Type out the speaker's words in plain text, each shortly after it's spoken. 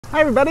Hi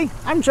everybody,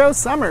 I'm Joe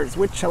Summers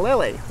with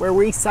Chilili, where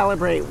we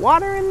celebrate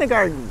water in the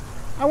garden.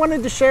 I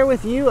wanted to share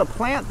with you a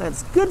plant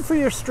that's good for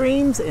your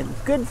streams and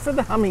good for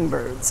the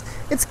hummingbirds.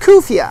 It's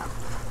Kufia.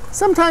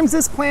 Sometimes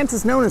this plant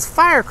is known as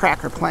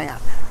firecracker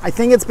plant. I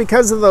think it's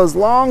because of those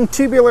long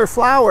tubular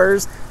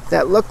flowers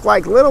that look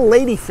like little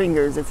lady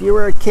fingers if you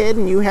were a kid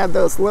and you had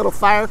those little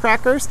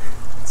firecrackers.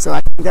 So I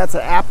think that's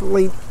an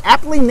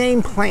aptly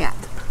named plant.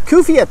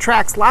 Kufia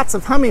attracts lots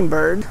of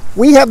hummingbird.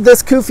 We have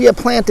this Kufia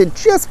planted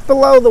just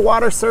below the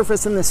water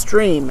surface in the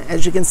stream.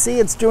 As you can see,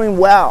 it's doing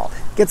well.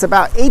 It gets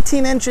about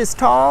 18 inches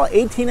tall,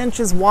 18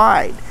 inches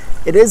wide.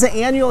 It is an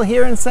annual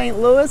here in St.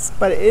 Louis,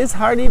 but it is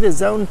hardy to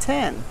zone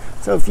 10.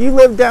 So if you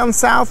live down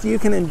south, you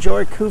can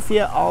enjoy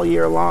Kufia all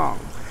year long.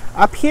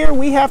 Up here,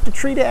 we have to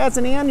treat it as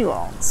an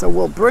annual. So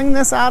we'll bring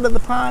this out of the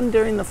pond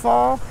during the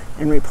fall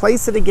and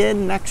replace it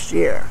again next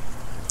year.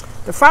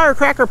 The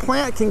firecracker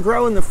plant can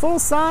grow in the full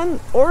sun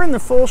or in the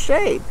full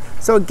shade,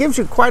 so it gives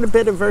you quite a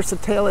bit of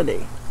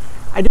versatility.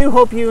 I do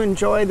hope you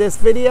enjoy this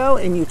video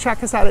and you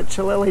check us out at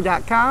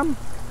chilili.com,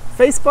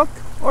 Facebook,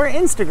 or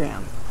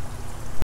Instagram.